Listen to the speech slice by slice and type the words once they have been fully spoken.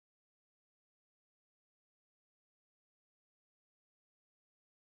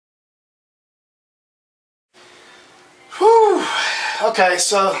Okay,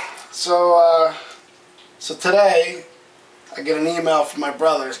 so today I get an email from my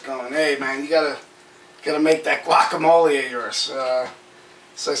brothers going, "Hey man, you gotta make that guacamole of yours."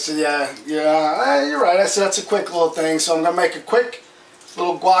 So I said, "Yeah, you're right." I said, "That's a quick little thing." So I'm gonna make a quick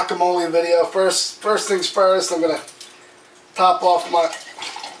little guacamole video. First things first, I'm gonna top off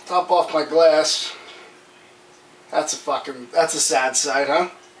my glass. That's a sad sight, huh?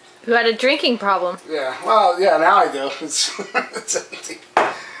 You had a drinking problem. Yeah, well, yeah, now I do. It's empty.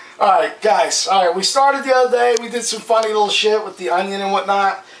 Alright, guys. Alright, we started the other day. We did some funny little shit with the onion and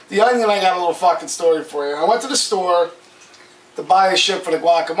whatnot. The onion, I got a little fucking story for you. I went to the store to buy a shit for the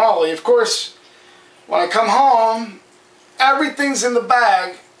guacamole. Of course, when I come home, everything's in the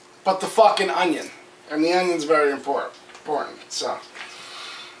bag but the fucking onion. And the onion's very important. So,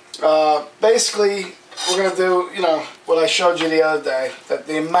 basically, we're going to do, you know, what I showed you the other day. That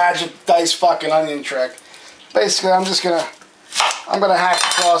the magic dice fucking onion trick. Basically, I'm going to hack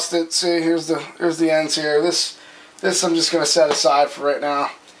across it. See, here's the ends here. This I'm just going to set aside for right now.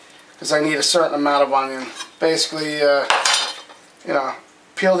 Because I need a certain amount of onion. Basically, you know,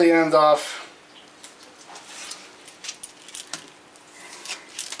 peel the end off.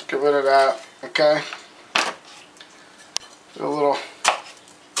 Get rid of that, okay? Do a little...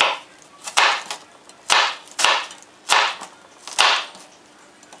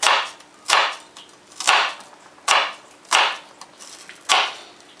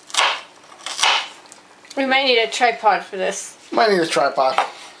 We might need a tripod for this. Might need a tripod.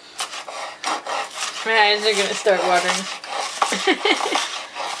 My eyes are gonna start watering.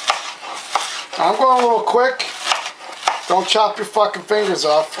 I'm going a little quick. Don't chop your fucking fingers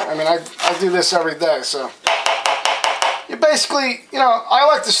off. I mean, I do this every day, so you basically, you know, I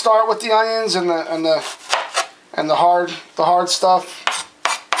like to start with the onions and the hard stuff,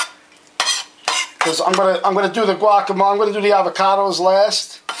 because I'm gonna do the guacamole. I'm gonna do the avocados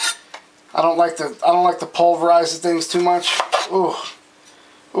last. I don't like to pulverize the things too much. Ooh,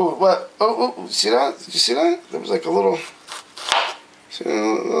 what? Oh, see that? Did you see that? There was like a little.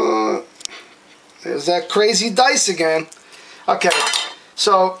 There's that crazy dice again. Okay,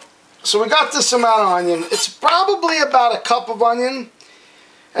 so we got this amount of onion. It's probably about a cup of onion,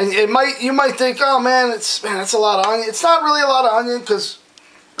 and you might think, oh man, that's a lot of onion. It's not really a lot of onion because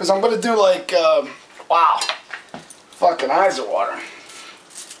I'm gonna do like wow, fucking eyes are watering.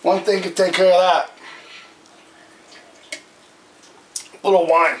 One thing can take care of that. A little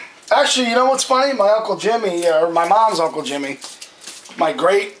wine. Actually, you know what's funny? My Uncle Jimmy, or my mom's Uncle Jimmy, my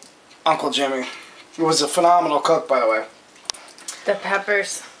great Uncle Jimmy, he was a phenomenal cook, by the way. The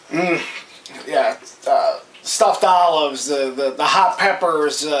peppers. Yeah, stuffed olives, the hot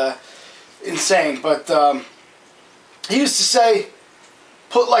peppers, insane. But he used to say,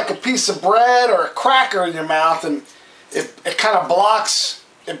 put like a piece of bread or a cracker in your mouth, and it kind of blocks.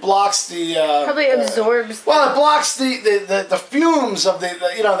 It blocks the probably absorbs. Well, it blocks the fumes of the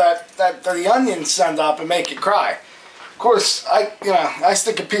you know that the onions send up and make you cry. Of course, I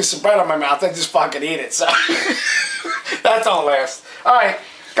stick a piece of bread in my mouth. I just fucking eat it. So that don't last. All right,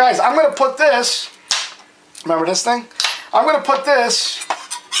 guys, I'm gonna put this. Remember this thing? I'm gonna put this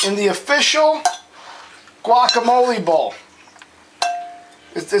in the official guacamole bowl.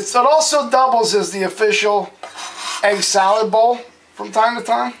 It also doubles as the official egg salad bowl from time to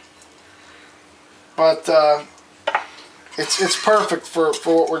time, but it's perfect for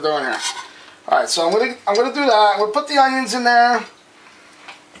what we're doing here. All right, so I'm gonna do that. I'm gonna put the onions in there.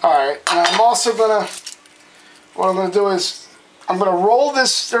 All right, and I'm also gonna. What I'm gonna do is I'm gonna roll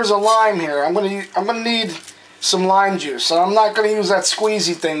this. There's a lime here. I'm gonna need some lime juice. So I'm not gonna use that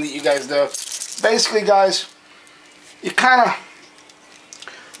squeezy thing that you guys do. Basically, guys, you kind of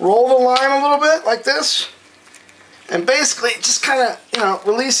roll the lime a little bit like this. And basically, it just kind of, you know,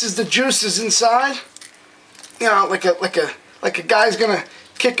 releases the juices inside. You know, like a guy's gonna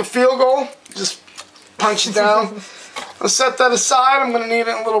kick a field goal. Just punch it down. I'll set that aside. I'm gonna need it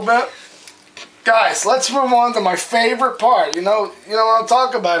in a little bit. Guys, let's move on to my favorite part. You know what I'm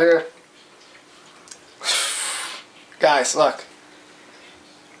talking about here. Guys, look.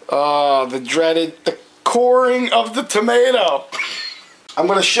 Oh, the coring of the tomato. I'm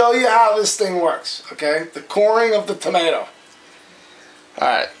going to show you how this thing works, okay? The coring of the tomato.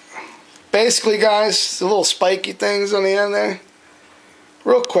 Alright. Basically, guys, the little spiky things on the end there.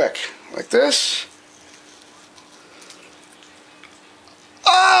 Real quick. Like this.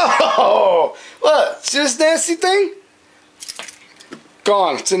 Oh! Look, see this nasty thing?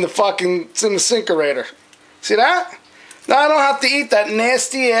 Gone. It's in the sinkerator. See that? Now I don't have to eat that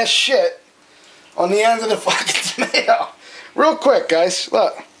nasty ass shit on the end of the fucking tomato. Real quick, guys.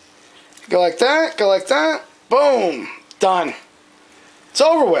 Look. Go like that. Go like that. Boom. Done. It's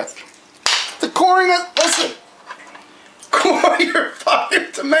over with. The coring it, listen. Core your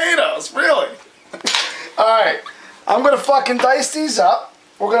fucking tomatoes, really. Alright, I'm going to fucking dice these up.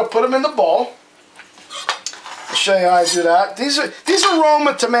 We're going to put them in the bowl. I'll show you how I do that. These are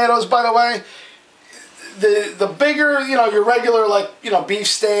Roma tomatoes, by the way. The bigger, you know, your regular, like, you know,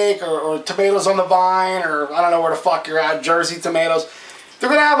 beefsteak or tomatoes on the vine, or I don't know where the fuck you're at, Jersey tomatoes. They're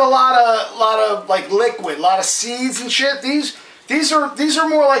going to have a lot of like liquid, a lot of seeds and shit. These are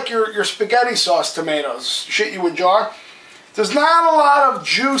more like your spaghetti sauce tomatoes, shit you would jar. There's not a lot of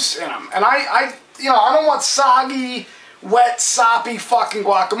juice in them, and I don't want soggy, wet, soppy fucking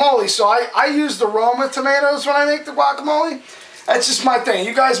guacamole, so I use the Roma tomatoes when I make the guacamole. That's just my thing.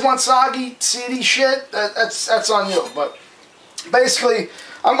 You guys want soggy, seedy shit? That's on you. But basically,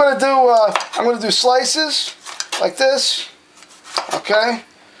 I'm gonna do slices like this. Okay,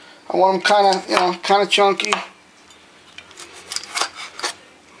 I want them kind of chunky.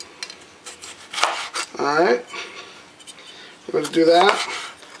 All right. I'm going to do that.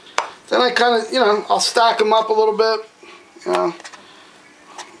 Then I kind of, I'll stack them up a little bit.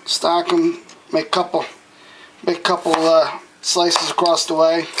 Stack them, make a couple slices across the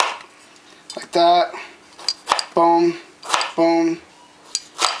way, like that. Boom, boom,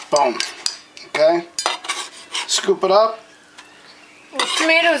 boom. Okay. Scoop it up. Well,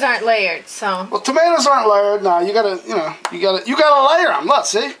 tomatoes aren't layered, so. Well, tomatoes aren't layered. No, you gotta layer them. Look,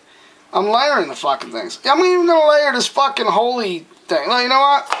 see. I'm layering the fucking things. I'm even gonna layer this fucking holy thing. You know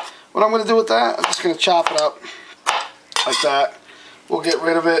what? What I'm gonna do with that? I'm just gonna chop it up like that. We'll get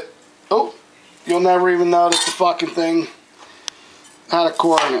rid of it. Oh, you'll never even notice the fucking thing had a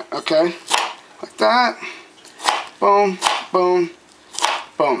core in it. Okay, like that. Boom, boom,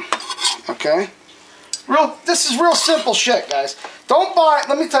 boom. Okay. This is real simple shit, guys. Don't buy.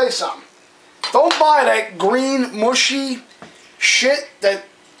 Let me tell you something. Don't buy that green mushy shit that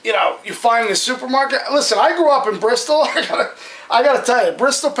you find in the supermarket. Listen, I grew up in Bristol. I gotta tell you,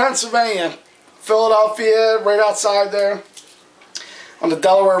 Bristol, Pennsylvania, Philadelphia, right outside there on the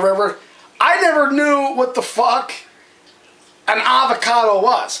Delaware River. I never knew what the fuck an avocado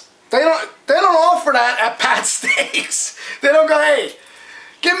was. They don't offer that at Pat Steaks. They don't go, hey,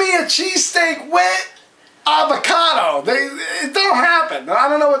 give me a cheesesteak with avocado. It don't happen. I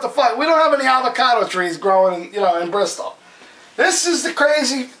don't know what the fuck. We don't have any avocado trees growing, in Bristol. This is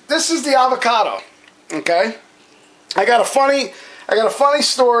the avocado. Okay? I got a funny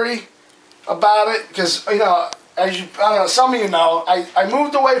story about it, because I don't know, some of you know, I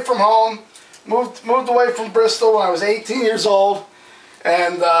moved away from home, moved away from Bristol when I was 18 years old,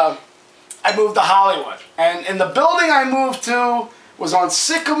 and I moved to Hollywood. And the building I moved to was on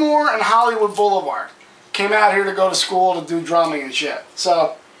Sycamore and Hollywood Boulevard. Came out here to go to school to do drumming and shit.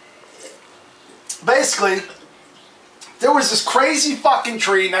 So basically, there was this crazy fucking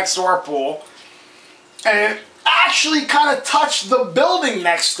tree next to our pool, and it actually kind of touched the building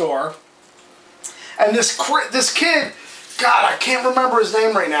next door. And this kid, God, I can't remember his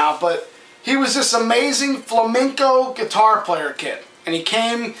name right now, but he was this amazing flamenco guitar player kid, and he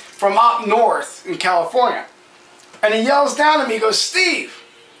came from up north in California. And he yells down at me, he goes, "Steve,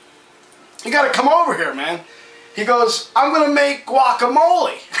 you got to come over here, man." He goes, "I'm gonna make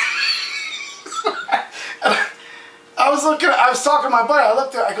guacamole." I was talking to my buddy. I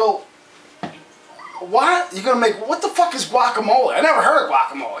looked at it, I go, "What? You're gonna make, what the fuck is guacamole?" I never heard of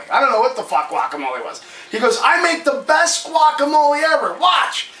guacamole. I don't know what the fuck guacamole was. He goes, "I make the best guacamole ever.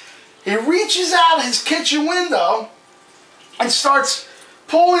 Watch." He reaches out his kitchen window and starts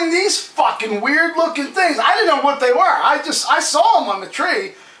pulling these fucking weird looking things. I didn't know what they were. I saw them on the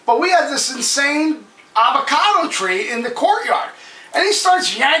tree, but we had this insane avocado tree in the courtyard. And he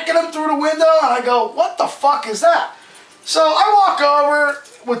starts yanking them through the window, and I go, "What the fuck is that?" So I walk over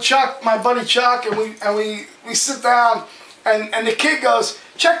with Chuck, my buddy Chuck, and we sit down, and the kid goes,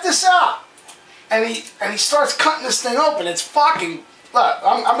 "Check this out." And he starts cutting this thing open. It's fucking, look,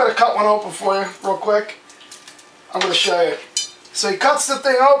 I'm gonna cut one open for you real quick. I'm gonna show you. So he cuts the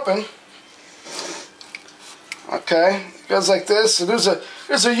thing open. Okay, it goes like this. So there's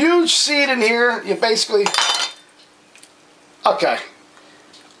a huge seed in here. You basically, okay.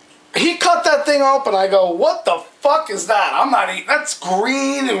 He cut that thing open. I go, "What the fuck is that? I'm not eating. That's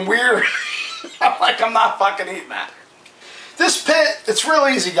green and weird." I'm not fucking eating that. This pit, it's real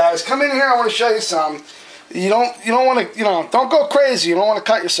easy, guys. Come in here. I want to show you something. You don't want to, don't go crazy. You don't want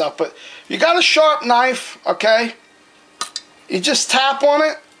to cut yourself, but you got a sharp knife, okay? You just tap on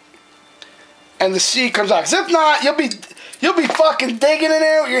it, and the seed comes out. 'Cause if not, you'll be fucking digging in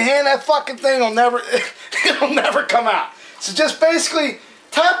there with your hand. That fucking thing will never, it'll never come out. So just basically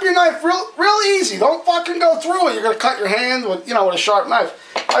tap your knife real easy. Don't fucking go through it. You're gonna cut your hand with, you know, with a sharp knife.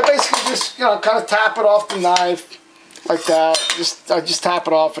 I basically just, you know, kind of tap it off the knife like that. I just tap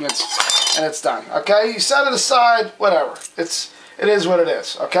it off and it's done. Okay, you set it aside. Whatever. It is what it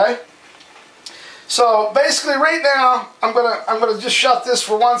is. Okay. So basically, right now, I'm gonna just shut this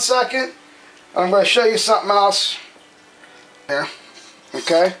for 1 second. I'm gonna show you something else. Here.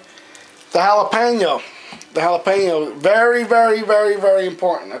 Okay. The jalapeno. The jalapeno, very, very, very, very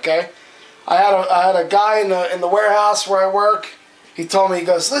important. Okay, I had a guy in the warehouse where I work. He told me, he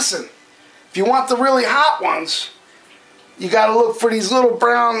goes, listen, if you want the really hot ones, you got to look for these little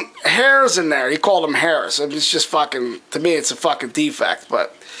brown hairs in there. He called them hairs. I mean, it's just fucking, to me, it's a fucking defect.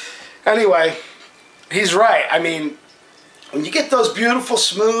 But anyway, he's right. I mean, when you get those beautiful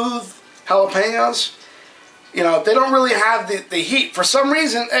smooth jalapenos, you know, they don't really have the heat. For some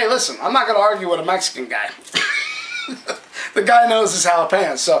reason, hey, listen, I'm not going to argue with a Mexican guy. The guy knows his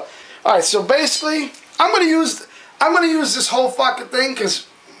jalapenos. So, all right, so basically, I'm going to use this whole fucking thing because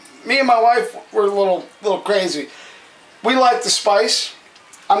me and my wife, we're a little crazy. We like the spice.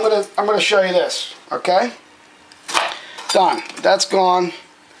 I'm gonna show you this, okay? Done. That's gone.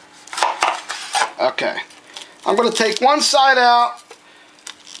 Okay. I'm going to take one side out,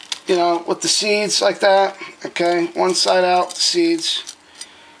 you know, with the seeds like that. Okay, one side out with the seeds.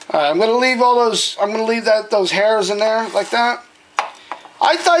 All right, I'm gonna leave all those. I'm gonna leave those hairs in there like that.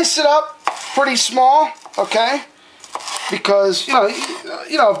 I dice it up pretty small, okay, because you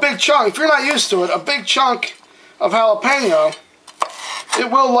know a big chunk. If you're not used to it, a big chunk of jalapeno,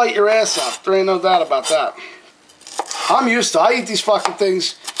 it will light your ass up. There ain't no doubt about that. I'm used to it. I eat these fucking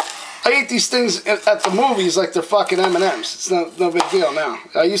things. I eat these things at the movies like they're fucking M&Ms. It's no big deal now.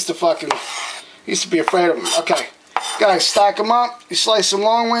 I used to be afraid of them. Okay, guys, stack them up. You slice them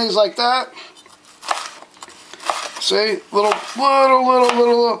long ways like that. See, little.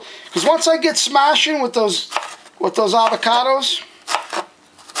 Because once I get smashing with those avocados,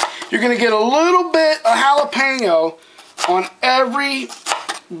 you're gonna get a little bit of jalapeno on every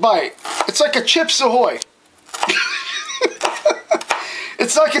bite. It's like a Chips Ahoy.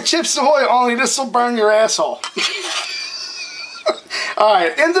 It's like a Chips Ahoy, only this will burn your asshole.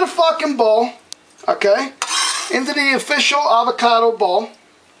 Alright, into the fucking bowl. Okay? Into the official avocado bowl.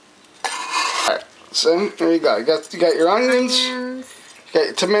 Alright, so there you go. You got your onions. You got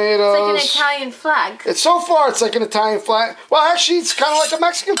your tomatoes. It's like an Italian flag. So far it's like an Italian flag. Well, actually it's kind of like a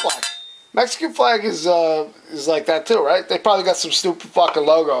Mexican flag. Mexican flag is like that too, right? They probably got some stupid fucking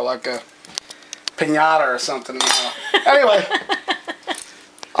logo like a piñata or something. Anyway.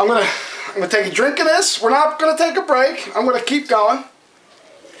 I'm gonna take a drink of this. We're not gonna take a break. I'm gonna keep going.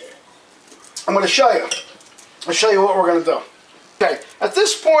 I'm gonna show you. I'll show you what we're gonna do. Okay, at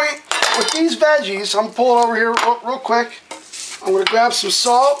this point, with these veggies, I'm gonna pull it over here real quick. I'm gonna grab some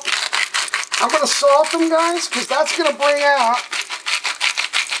salt. I'm gonna salt them, guys, because that's gonna bring out.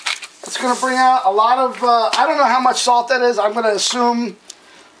 It's gonna bring out a lot of. I don't know how much salt that is. I'm gonna assume.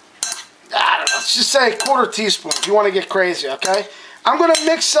 I don't know. Let's just say a quarter teaspoon if you want to get crazy. Okay. I'm going to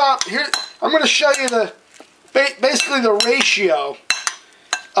mix up, here, I'm going to show you basically the ratio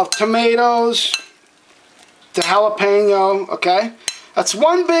of tomatoes to jalapeno, okay? That's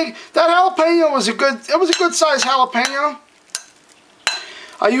one big, that jalapeno was a good size jalapeno.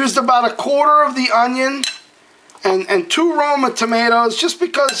 I used about a quarter of the onion and 2 Roma tomatoes just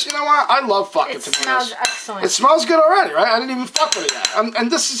because, you know what, I love fucking tomatoes. It smells excellent. It smells good already, right? I didn't even fuck with it yet.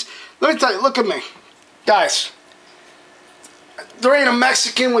 And this is, let me tell you, look at me. Guys. There ain't a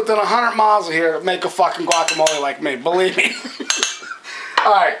Mexican within 100 miles of here that make a fucking guacamole like me. Believe me.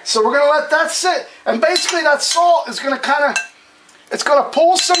 Alright, so we're going to let that sit. And basically that salt is going to it's going to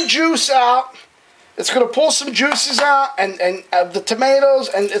pull some juice out. It's going to pull some juices out and the tomatoes,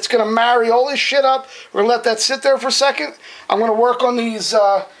 and it's going to marry all this shit up. We're going to let that sit there for a second. I'm going to work on these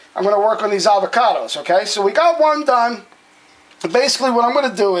avocados, okay? So we got one done. And basically what I'm going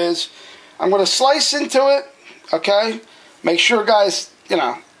to do is I'm going to slice into it, okay? Make sure, guys, you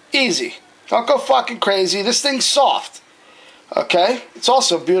know, easy. Don't go fucking crazy. This thing's soft. Okay? It's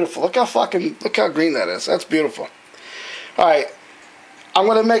also beautiful. Look how green that is. That's beautiful. Alright. I'm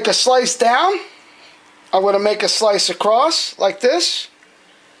going to make a slice down. I'm going to make a slice across like this.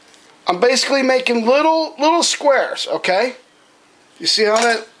 I'm basically making little squares, okay? You see how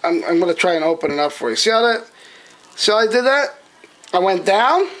that? I'm going to try and open it up for you. See how I did that? I went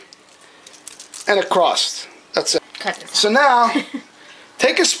down and across. That's it. So now,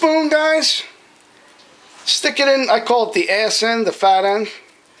 take a spoon, guys, stick it in, I call it the ass end, the fat end.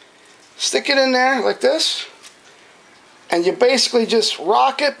 Stick it in there like this, and you basically just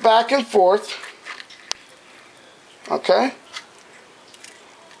rock it back and forth, okay?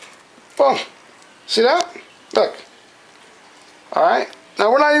 Boom. See that? Look. Alright.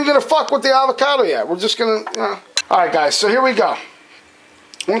 Now we're not even going to fuck with the avocado yet. We're just going to, you know. Alright guys, so here we go.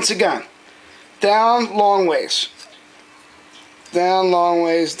 Once again. Down long ways. Down long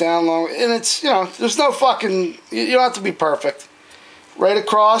ways, down long ways. And it's, you know, there's no fucking, you don't have to be perfect. Right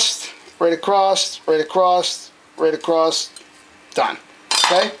across, right across, right across, right across. Done.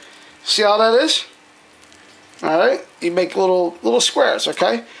 Okay? See how that is? Alright? You make little squares,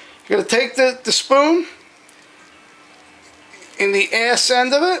 okay? You're going to take the spoon in the ass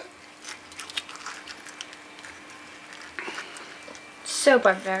end of it. So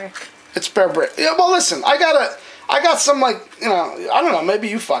barbaric. It's barbaric. Yeah, well listen, I got some like, you know, I don't know, maybe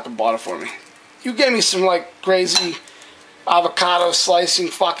you fucking bought it for me. You gave me some like crazy avocado slicing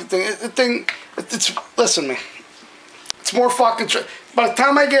fucking thing. It's listen to me. It's more fucking, by the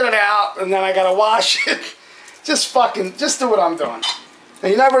time I get it out and then I gotta wash it, just do what I'm doing. And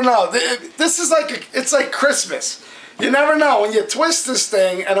you never know. This is like, it's like Christmas. You never know. When you twist this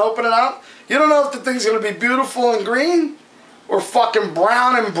thing and open it up, you don't know if the thing's gonna be beautiful and green or fucking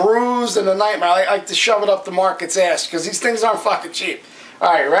brown and bruised and a nightmare. I like to shove it up the market's ass because these things aren't fucking cheap.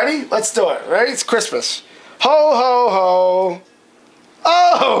 Alright, ready? Let's do it. Ready? It's Christmas. Ho, ho, ho.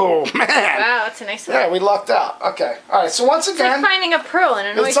 Oh, man. Wow, that's a nice one. Yeah, we lucked out. Okay. Alright, so once again. It's like finding a pearl in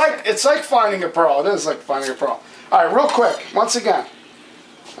an oyster. It's like finding a pearl. It is like finding a pearl. Alright, real quick. Once again.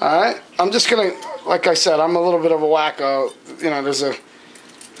 Alright. I'm just going to, like I said, I'm a little bit of a wacko. You know,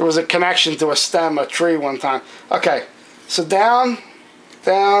 there was a connection to a tree one time. Okay. So down,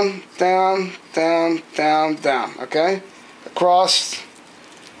 down, down, down, down, down. Okay? Across.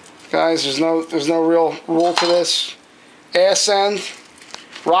 Guys, there's no real rule to this. Ass end.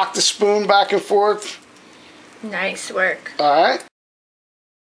 Rock the spoon back and forth. Nice work. Alright.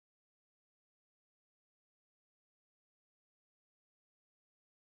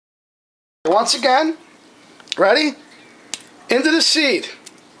 Once again, ready? Into the seed.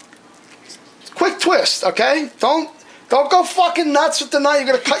 Quick twist, okay? Don't go fucking nuts with the knife.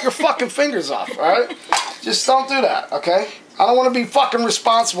 You're gonna cut your fucking fingers off, alright? Just don't do that, okay? I don't want to be fucking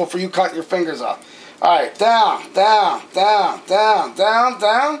responsible for you cutting your fingers off. Alright, down, down, down, down, down,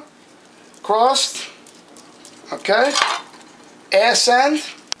 down. Crossed. Okay. Ass end.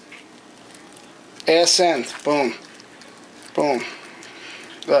 Ass end. Boom. Boom.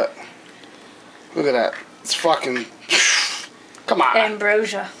 Look. Look at that. It's fucking... Come on.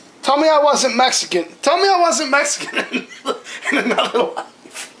 Ambrosia. Tell me I wasn't Mexican. Tell me I wasn't Mexican in another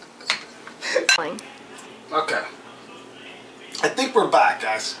life. Okay. I think we're back,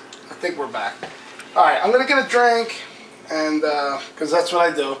 guys. I think we're back. Alright, I'm going to get a drink, and, because that's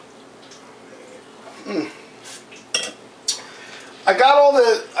what I do. I got all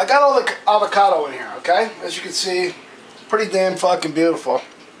the avocado in here, okay? As you can see, pretty damn fucking beautiful,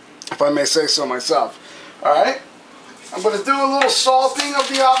 if I may say so myself. Alright? I'm going to do a little salting of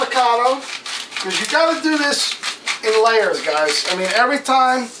the avocado, because you got to do this in layers, guys. I mean, every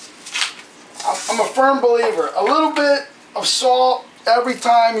time, I'm a firm believer, a little bit of salt every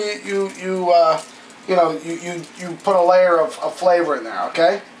time you put a layer of flavor in there,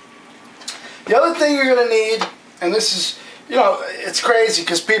 okay? The other thing you're going to need, and this is, you know, it's crazy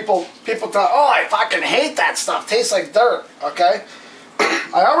because people tell, oh, I fucking hate that stuff. Tastes like dirt, okay?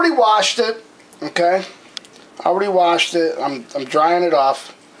 I already washed it, okay? I already washed it. I'm drying it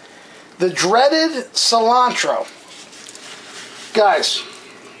off. The dreaded cilantro. Guys,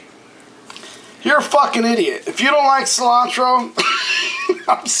 you're a fucking idiot. If you don't like cilantro,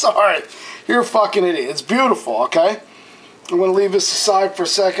 I'm sorry. You're a fucking idiot. It's beautiful, okay? I'm going to leave this aside for a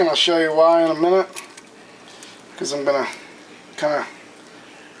second. I'll show you why in a minute. Because I'm going to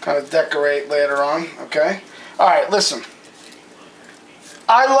kind of decorate later on, okay? Alright, listen.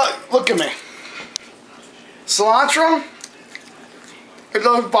 Look at me. Cilantro, it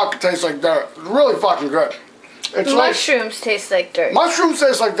doesn't fucking taste like dirt. It's really fucking good. It's mushrooms taste like dirt. Mushrooms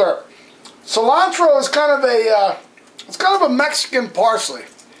taste like dirt. Cilantro is kind of a Mexican parsley.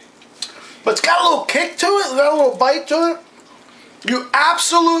 But it's got a little kick to it, it's got a little bite to it. You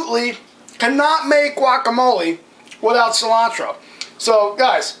absolutely cannot make guacamole without cilantro. So,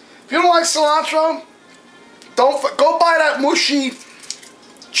 guys, if you don't like cilantro, go buy that mushy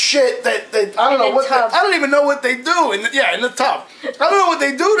shit that I don't know what I don't even know what they do in the tub. I don't know what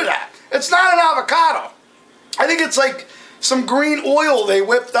they do to that. It's not an avocado. I think it's like some green oil they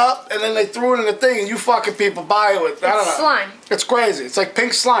whipped up and then they threw it in the thing and you fucking people buy it with, I don't know. Slime. It's crazy. It's like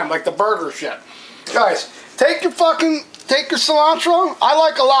pink slime, like the burger shit. Guys, take your cilantro. I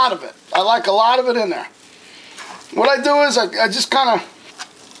like a lot of it. I like a lot of it in there. What I do is I just kind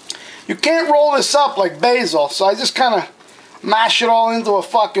of, you can't roll this up like basil, so I just kind of, mash it all into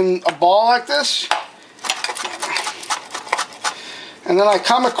a ball like this. And then I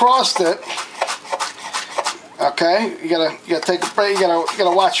come across it. Okay, you gotta take a break. You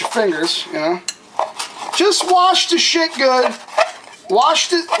gotta watch your fingers. You know, just wash the shit good. Wash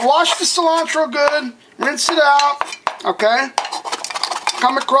the cilantro good. Rinse it out. Okay.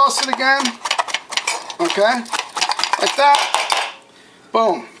 Come across it again. Okay, like that.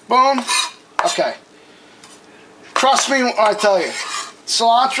 Boom, boom. Okay. Trust me when I tell you,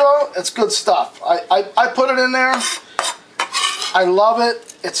 cilantro, it's good stuff. I put it in there. I love it.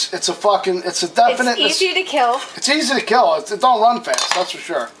 It's a definite. It's easy to kill. It's easy to kill. It don't run fast. That's for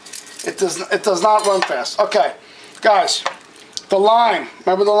sure. It does not run fast. Okay, guys, the lime.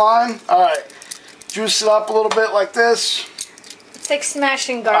 Remember the lime? All right. Juice it up a little bit like this. It's like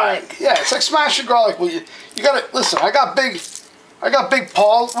smashing garlic. Right. Yeah, it's like smashing garlic. Well, you gotta listen. I got big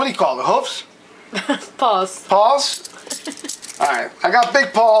paws. What do you call it? Hoofs? Paws. Paws? All right. I got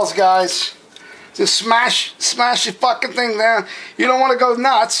big paws, guys. Just smash the fucking thing down. You don't want to go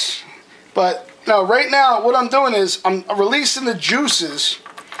nuts, but no. Right now, what I'm doing is I'm releasing the juices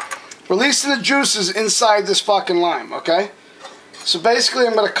inside this fucking lime. Okay. So basically,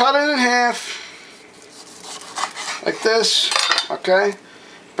 I'm gonna cut it in half like this. Okay.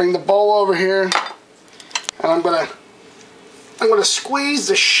 Bring the bowl over here, and I'm gonna squeeze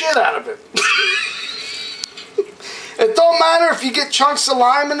the shit out of it. It don't matter if you get chunks of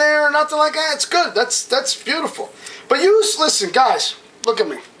lime in there or nothing like that. It's good. That's beautiful. But listen, guys, look at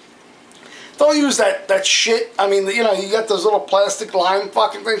me. Don't use that shit. I mean, you know, you got those little plastic lime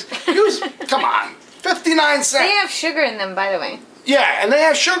fucking things. Come on, 59 cents. They have sugar in them, by the way. Yeah, and they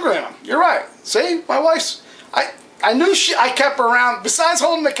have sugar in them. You're right. See, my wife's. I knew I kept her around. Besides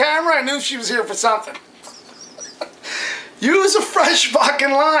holding the camera, I knew she was here for something. Use a fresh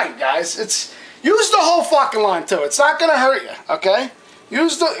fucking lime, guys. Use the whole fucking lime too. It's not gonna hurt you, okay?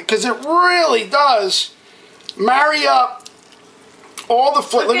 Because it really does marry up all the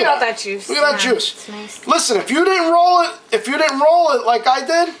flavor. Look at all that juice. Look at that juice. It's nice. Listen, if you didn't roll it like I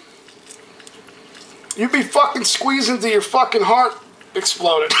did, you'd be fucking squeezing till your fucking heart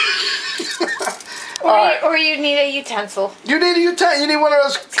exploded. Or you need a utensil. You need a utensil. You need one of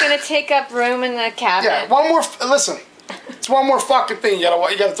those. It's gonna take up room in the cabinet. Yeah. One more. Listen. It's one more fucking thing you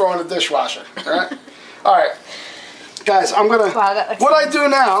gotta throw in the dishwasher. All right. All right. Guys, I'm gonna. Wow, what I do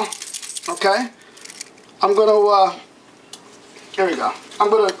now? Okay. I'm gonna. Here we go. I'm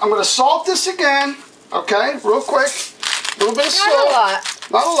gonna salt this again. Okay. Real quick. A little bit of salt. Not a lot.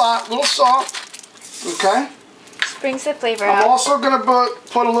 Not a lot. Little salt. Okay. Just brings the flavor out. I'm also gonna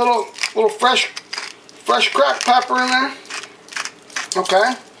put a little fresh cracked pepper in there.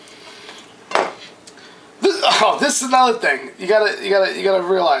 Okay. This is another thing you gotta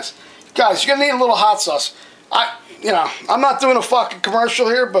realize, guys. You're gonna need a little hot sauce. I'm not doing a fucking commercial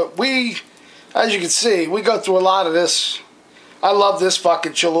here, but as you can see, we go through a lot of this. I love this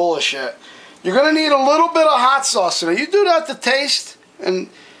fucking Cholula shit. You're gonna need a little bit of hot sauce in it. You do that to taste, and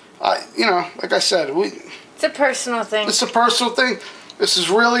like I said, it's a personal thing. It's a personal thing. This is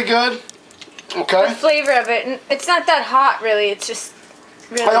really good. Okay. The flavor of it, and it's not that hot, really. It's just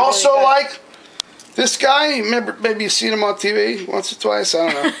really. I also really like this guy. Maybe you've seen him on TV once or twice.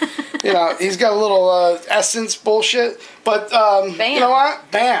 I don't know. He's got a little essence bullshit. But you know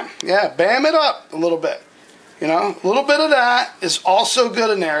what? Bam. Yeah, bam it up a little bit. A little bit of that is also good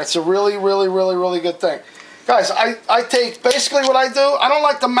in there. It's a really, really, really, really good thing. Guys, I take, basically what I do, I don't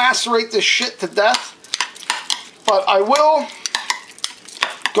like to macerate this shit to death, but I will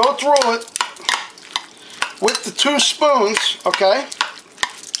go through it with the 2 spoons, okay?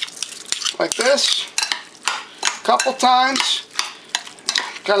 Like this, a couple times.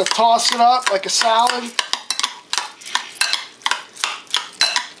 Kind of toss it up like a salad.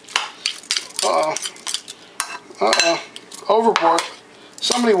 Uh-oh. Uh-oh. Overboard.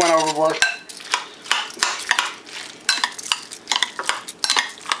 Somebody went overboard.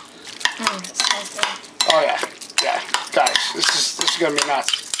 Oh yeah. Yeah. Guys, this is gonna be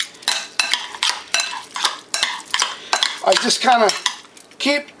nuts. I just kind of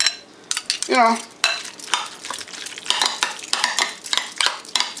keep,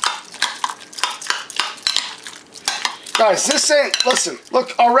 Guys, this ain't, listen,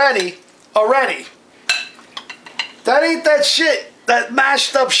 look, already, that ain't that shit, that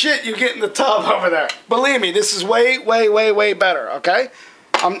mashed up shit you get in the tub over there. Believe me, this is way, way, way, way better, okay?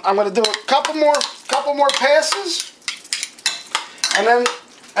 I'm gonna do a couple more passes, and then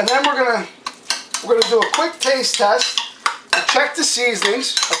we're gonna do a quick taste test and check the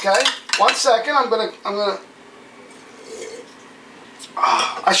seasonings, okay? 1 second, I'm gonna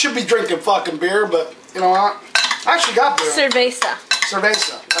I should be drinking fucking beer, but you know what? I actually got beer. Cerveza.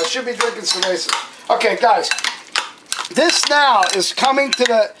 Cerveza. I should be drinking cerveza. Okay, guys. This now is coming to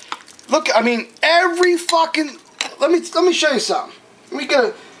the... Look, I mean, every fucking... Let me show you something.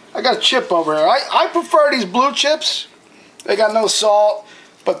 I got a chip over here. I prefer these blue chips. They got no salt,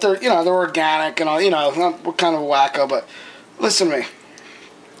 but they're, you know, they're organic and all, you know, we're kind of wacko, but listen to me.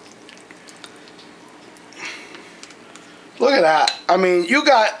 Look at that. I mean, you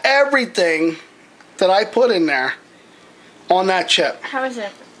got everything that I put in there on that chip. How is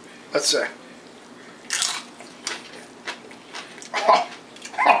it? Let's see.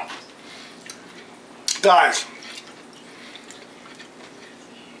 Guys,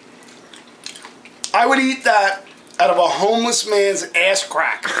 I would eat that out of a homeless man's ass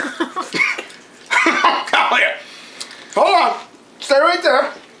crack. Oh, yeah. Hold on. Stay right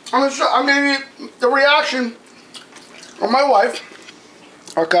there. I'm gonna give you the reaction of my wife.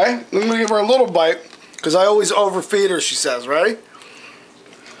 Okay? I'm gonna give her a little bite because I always overfeed her, she says. Ready?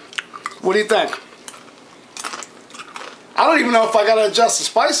 What do you think? I don't even know if I gotta adjust the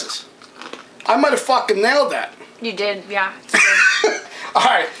spices. I might have fucking nailed that. You did, yeah.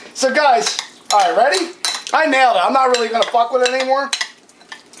 Alright, so guys, alright, ready? I nailed it. I'm not really gonna fuck with it anymore.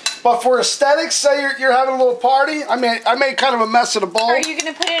 But for aesthetics, say you're having a little party. I made kind of a mess of the bowl. Are you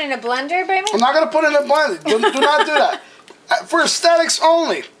gonna put it in a blender, baby? I'm not gonna put it in a blender. Do not do that. For aesthetics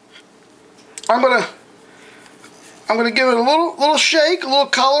only. I'm gonna give it a little shake, a little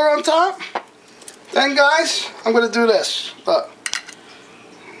color on top. Then guys, I'm gonna do this. Look.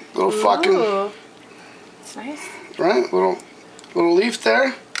 Little fucking. It's nice. Right? Little leaf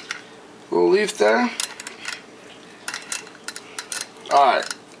there. Little leaf there.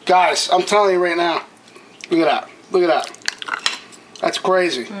 Alright. Guys, I'm telling you right now. Look at that. Look at that. That's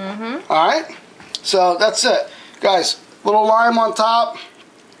crazy. Alright? So that's it. Guys, little lime on top.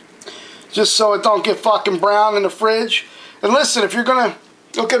 Just so it don't get fucking brown in the fridge. And listen, if you're gonna,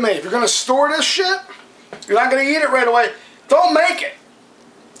 look at me, if you're gonna store this shit, you're not gonna eat it right away, don't make it.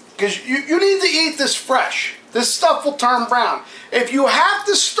 Because you need to eat this fresh. This stuff will turn brown. If you have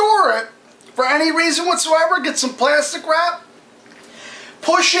to store it for any reason whatsoever, get some plastic wrap,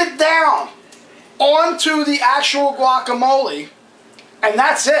 push it down onto the actual guacamole, and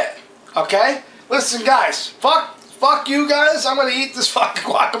that's it. Okay? Listen, guys, fuck you guys. I'm gonna eat this fucking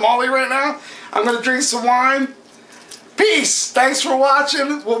guacamole right now. I'm gonna drink some wine. Peace. Thanks for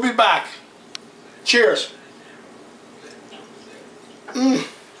watching. We'll be back. Cheers.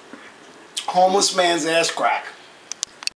 Homeless man's ass crack.